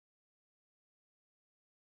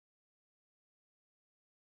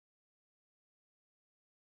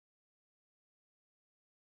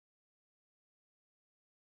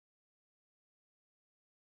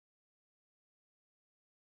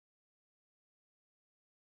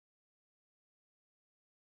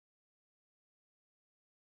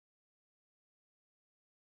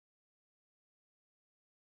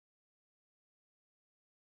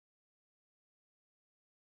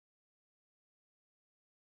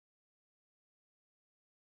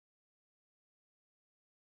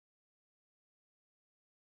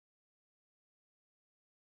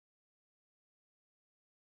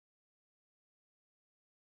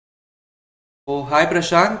Oh, hi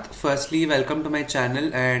Prashant. Firstly, welcome to my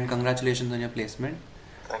channel and congratulations on your placement.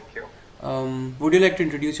 Thank you. Would you like to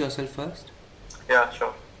introduce yourself first? Yeah,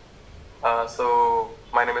 sure.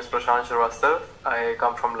 My name is Prashant Shrivastava. I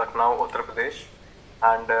come from Lucknow, Uttar Pradesh,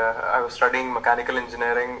 and I was studying mechanical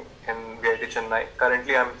engineering in VIT Chennai.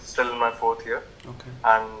 Currently, I'm still in my fourth year, Okay.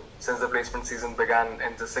 and since the placement season began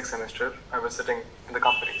in the sixth semester, I was sitting in the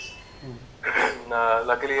companies.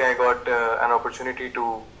 Luckily, I got an opportunity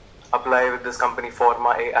to apply with this company,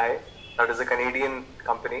 Forma AI. That is a Canadian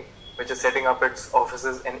company which is setting up its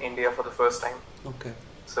offices in India for the first time. Okay.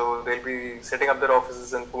 So they'll be setting up their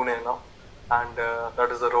offices in Pune now, and that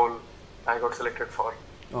is the role I got selected for.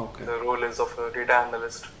 Okay. The role is of a data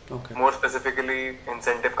analyst, Okay. more specifically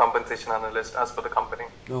incentive compensation analyst as per the company.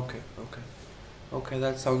 Okay. Okay. Okay,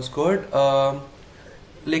 that sounds good.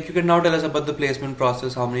 Like you can now tell us about the placement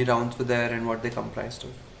process, how many rounds were there and what they comprised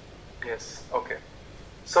of. Yes, okay.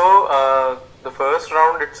 So the first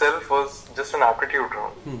round itself was just an aptitude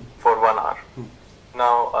round for 1 hour.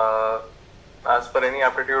 Now, as per any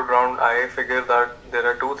aptitude round, I figure that there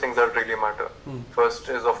are two things that really matter. First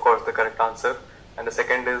is, of course, the correct answer, and the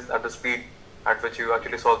second is at the speed at which you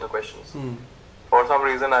actually solve the questions. For some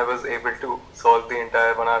reason, I was able to solve the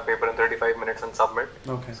entire 1 hour paper in 35 minutes and submit.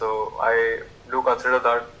 Okay. So I do consider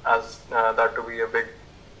that as that to be a big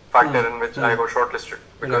factor in which I got shortlisted,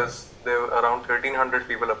 because there were around 1300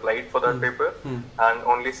 people applied for that paper and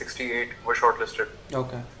only 68 were shortlisted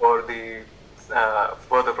Okay. for the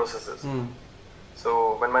further processes.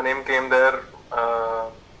 So when my name came there,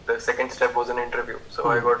 the second step was an interview. So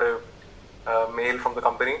I got a mail from the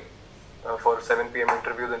company for 7 p.m.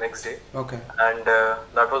 interview the next day. Okay. And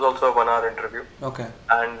that was also a 1 hour interview. Okay.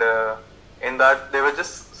 And in that there were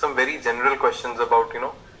just some very general questions about,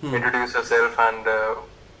 introduce yourself, and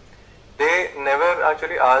they never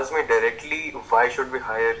actually asked me directly why should we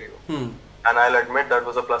hire you. And I'll admit that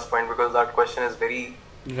was a plus point, because that question is very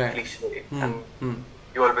cliche and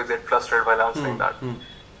you always get flustered while answering that.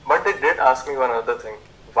 But they did ask me one other thing: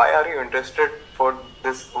 why are you interested for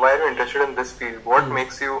this? Why are you interested in this field? What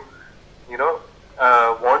makes you,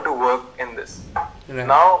 want to work in this? Right.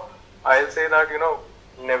 Now, I'll say that,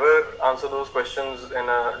 never answer those questions in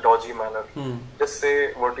a dodgy manner. Just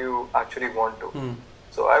say what you actually want to.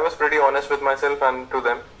 So I was pretty honest with myself and to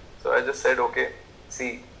them. So I just said, okay,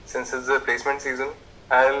 see, since it's the placement season,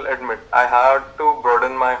 I'll admit I had to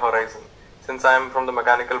broaden my horizon. Since I'm from the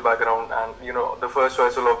mechanical background, and the first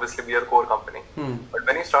choice will obviously be your core company. But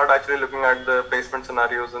when you start actually looking at the placement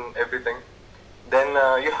scenarios and everything, then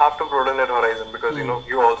you have to broaden your horizon, because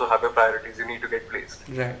you also have your priorities. You need to get placed.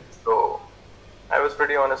 Right. So I was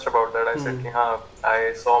pretty honest about that. I said,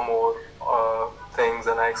 I saw more things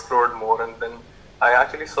and I explored more, and then I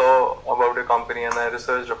actually saw about a company and I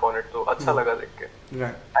researched upon it. So अच्छा लगा देख के.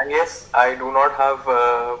 Right. And yes, I do not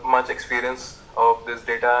have much experience of this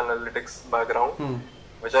data analytics background,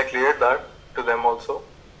 which I cleared that to them also.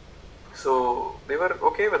 So they were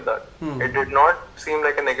okay with that. It did not seem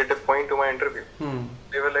like a negative point to my interview.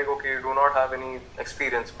 They were like, okay, you do not have any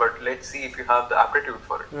experience, but let's see if you have the aptitude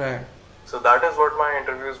for it. Right. So that is what my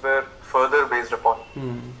interviews were further based upon.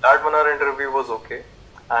 That 1 hour interview was okay.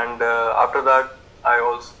 And after that, I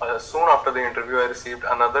also soon after the interview, I received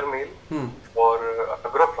another mail for a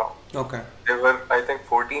group round. Okay. There were, I think,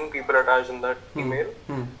 14 people attached in that email,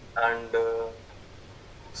 and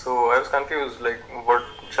so I was confused. Like, what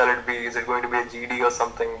shall it be? Is it going to be a GD or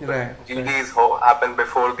something? Right. GDs happen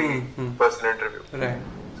before the personal interview. Right.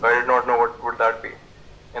 So I did not know what would that be.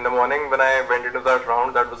 In the morning, when I went into that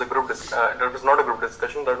round, that was a group. That was not a group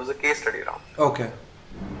discussion. That was a case study round. Okay.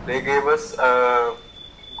 They gave us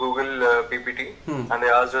Google PPT, and they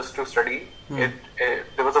asked us to study it.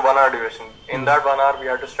 There was a 1 hour duration. In that 1 hour, we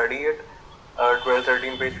had to study it,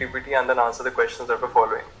 12-13 page PPT, and then answer the questions that were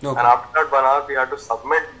following. Okay. And after that 1 hour, we had to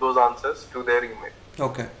submit those answers to their email.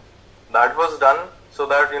 Okay. That was done so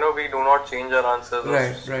that we do not change our answers.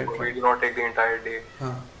 Right. We do not take the entire day.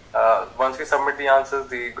 Once we submit the answers,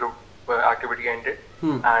 the group activity ended,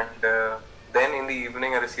 and then in the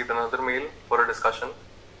evening, I received another mail for a discussion.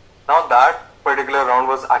 Now that particular round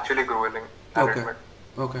was actually grueling. Okay.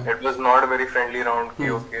 Okay. It was not a very friendly round.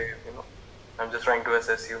 Okay, I'm just trying to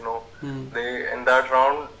assess you. They, in that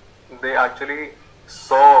round, they actually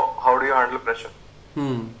saw how do you handle pressure.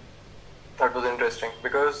 That was interesting,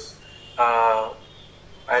 because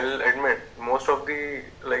I'll admit most of the,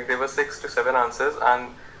 like, there were 6 to 7 answers, and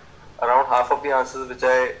around half of the answers which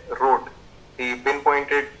I wrote, he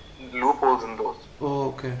pinpointed loopholes in those. Oh,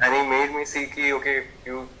 okay. And he made me see, okay,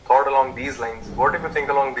 you thought along these lines. What if you think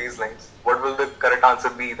along these lines? What will the correct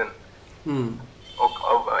answer be then?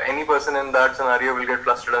 any person in that scenario will get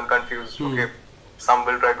flustered and confused. Okay, some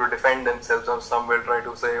will try to defend themselves, or some will try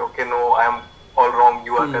to say, okay, no, I am all wrong,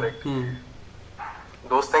 you are correct.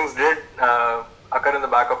 Those things did occur in the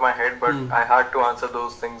back of my head, but I had to answer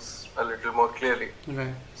those things a little more clearly.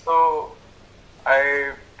 Right. So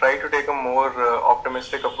I tried to take a more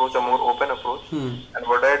optimistic approach, a more open approach. And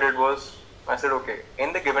what I did was, I said, okay,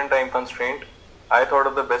 in the given time constraint, I thought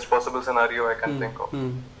of the best possible scenario I can think of.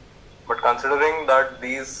 But considering that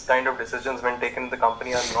these kind of decisions when taken in the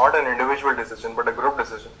company are not an individual decision, but a group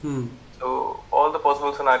decision. So all the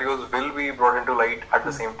possible scenarios will be brought into light at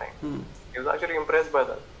the same time. He was actually impressed by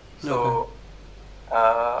that. So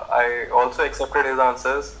I also accepted his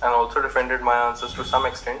answers and also defended my answers to some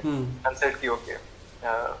extent and said, okay,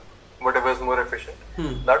 whatever is more efficient.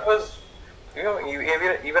 That was,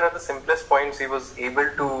 even at the simplest points, he was able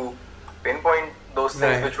to pinpoint those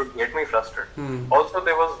things which would get me flustered. Also,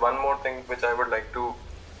 there was one more thing which I would like to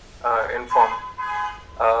inform.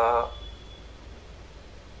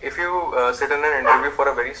 If you sit in an interview for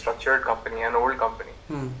a very structured company, an old company,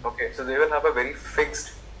 okay, so they will have a very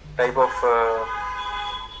fixed type of,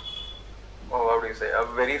 a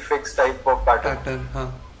very fixed type of pattern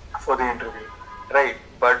for the interview, right?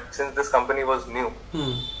 But since this company was new,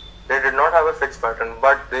 they did not have a fixed pattern,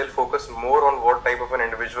 but they'll focus more on what type of an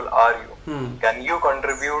individual are you. Can you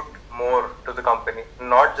contribute more to the company,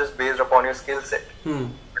 not just based upon your skill set,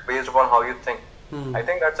 but based upon how you think. I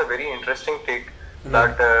think that's a very interesting take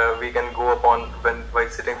that we can go upon while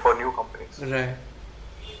sitting for new companies. Right.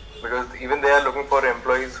 Because even they are looking for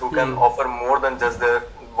employees who can offer more than just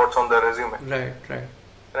what's on their resume.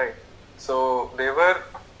 Right. So they were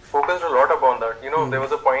focused a lot upon that. There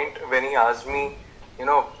was a point when he asked me,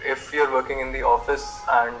 if you're working in the office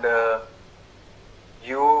and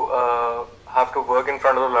you have to work in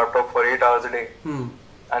front of the laptop for 8 hours a day,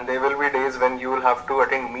 and there will be days when you will have to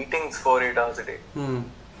attend meetings for 8 hours a day,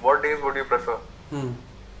 what days would you prefer?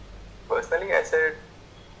 Personally, I said,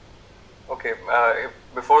 okay,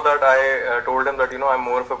 before that I told him that, I'm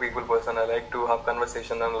more of a people person. I like to have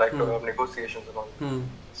conversation and like to have negotiations and all.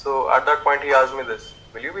 So at that point he asked me this,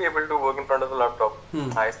 will you be able to work in front of the laptop?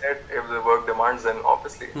 I said, if the work demands, then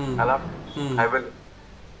obviously I'll have to. I will.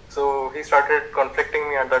 So he started conflicting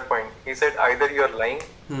me at that point. He said, either you're lying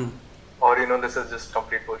or this is just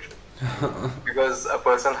complete bullshit. Because a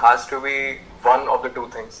person has to be one of the two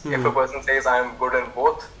things. If a person says I am good in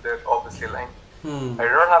both, they're obviously lying. I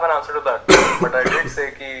did not have an answer to that, but I did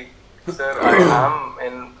say ki, sir, I am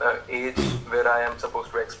in the age where I am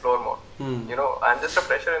supposed to explore more. I'm just a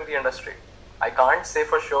fresher in the industry. I can't say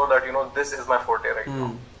for sure that this is my forte right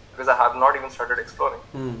now, because I have not even started exploring.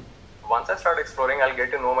 Once I start exploring, I'll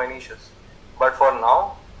get to know my niches. But for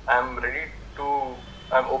now, I'm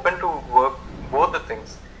open to work both the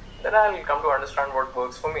things. Then I'll come to understand what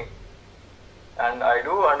works for me. And I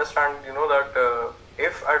do understand, that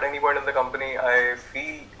if at any point in the company I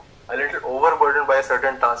feel a little overburdened by a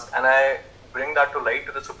certain task and I bring that to light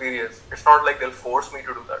to the superiors, it's not like they'll force me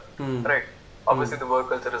to do that, right? Obviously the work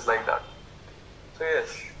culture is like that. So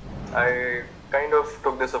yes, I kind of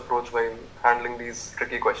took this approach while handling these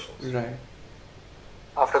tricky questions. Right.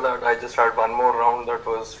 After that, I just had one more round that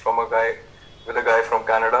was with a guy from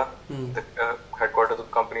Canada, the headquarters of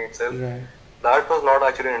the company itself. Right. That was not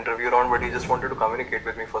actually an interview round, but he just wanted to communicate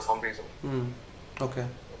with me for some reason. Okay.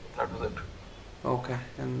 That was it. Okay.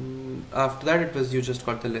 And after that, you just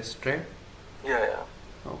got the list, right? Yeah.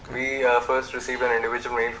 Okay. We first received an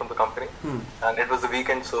individual mail from the company, and it was the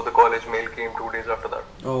weekend, so the college mail came 2 days after that.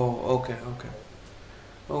 Oh, okay.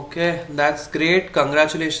 Okay, that's great.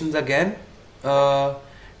 Congratulations again.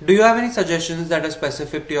 Do you have any suggestions that are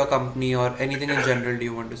specific to your company or anything in general do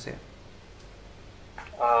you want to say?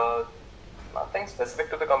 Nothing specific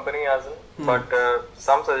to the company as in, but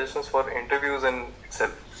some suggestions for interviews in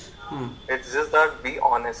itself. It's just that be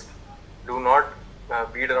honest. Do not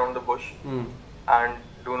beat around the bush, and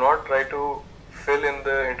do not try to fill in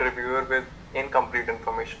the interviewer with incomplete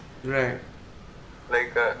information. Right.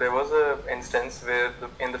 Like there was an instance where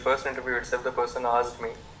in the first interview itself, the person asked me,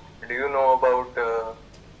 do you know about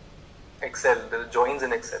Excel, the joins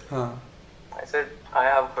in Excel? I said, I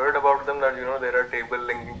have heard about them that, there are table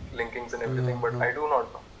linkings and everything, but I do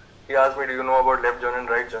not know. He asked me, do you know about left join and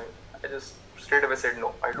right join? I just straight away said,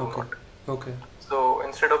 no, I do not. Okay. So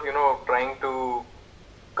instead of, trying to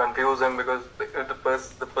confuse him, because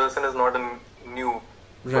the person is not a new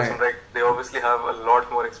person, right? They obviously have a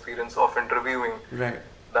lot more experience of interviewing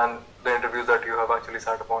than the interviews that you have actually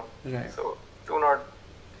sat upon. Right. So do not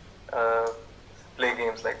play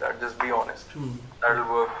games like that. Just be honest. That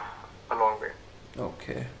will work a long way.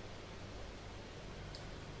 Okay.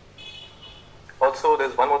 Also, also,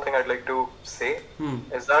 there's one more thing I'd like to say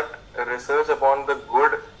is that research upon the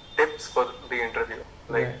good tips for the interview.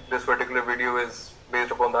 Like this particular video is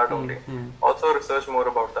based upon that only. Also research more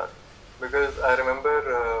about that, because I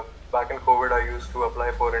remember back in COVID I used to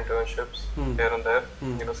apply for internships here and there,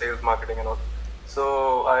 sales, marketing and all.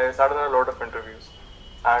 So I sat in a lot of interviews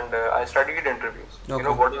and I studied interviews.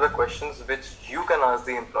 What are the questions which you can ask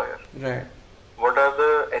the employer? Right. What are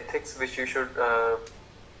the ethics which you should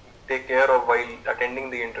take care of while attending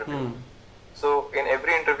the interview? So in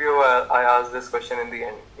every interview I ask this question in the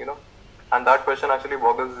end, and that question actually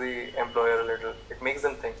boggles the employer a little. It makes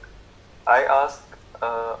them think. I ask,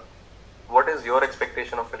 what is your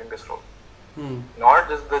expectation of filling this role? Not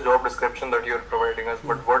just the job description that you're providing us,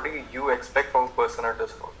 but what do you expect from a person at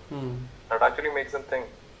this role? That actually makes them think.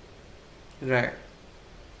 Right.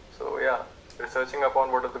 So yeah, researching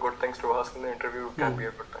upon what are the good things to ask in the interview can be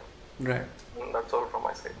a good thing. Right. And that's all from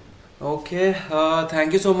my side. Okay.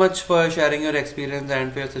 Thank you so much for sharing your experience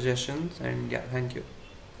and for your suggestions. And yeah, thank you.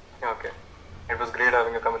 Okay. It was great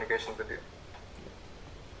having a communication with you.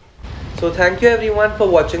 So thank you everyone for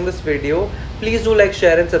watching this video. Please do like,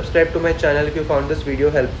 share and subscribe to my channel if you found this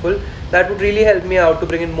video helpful. That would really help me out to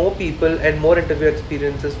bring in more people and more interview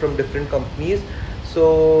experiences from different companies.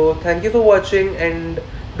 So thank you for watching and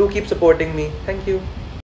do keep supporting me. Thank you.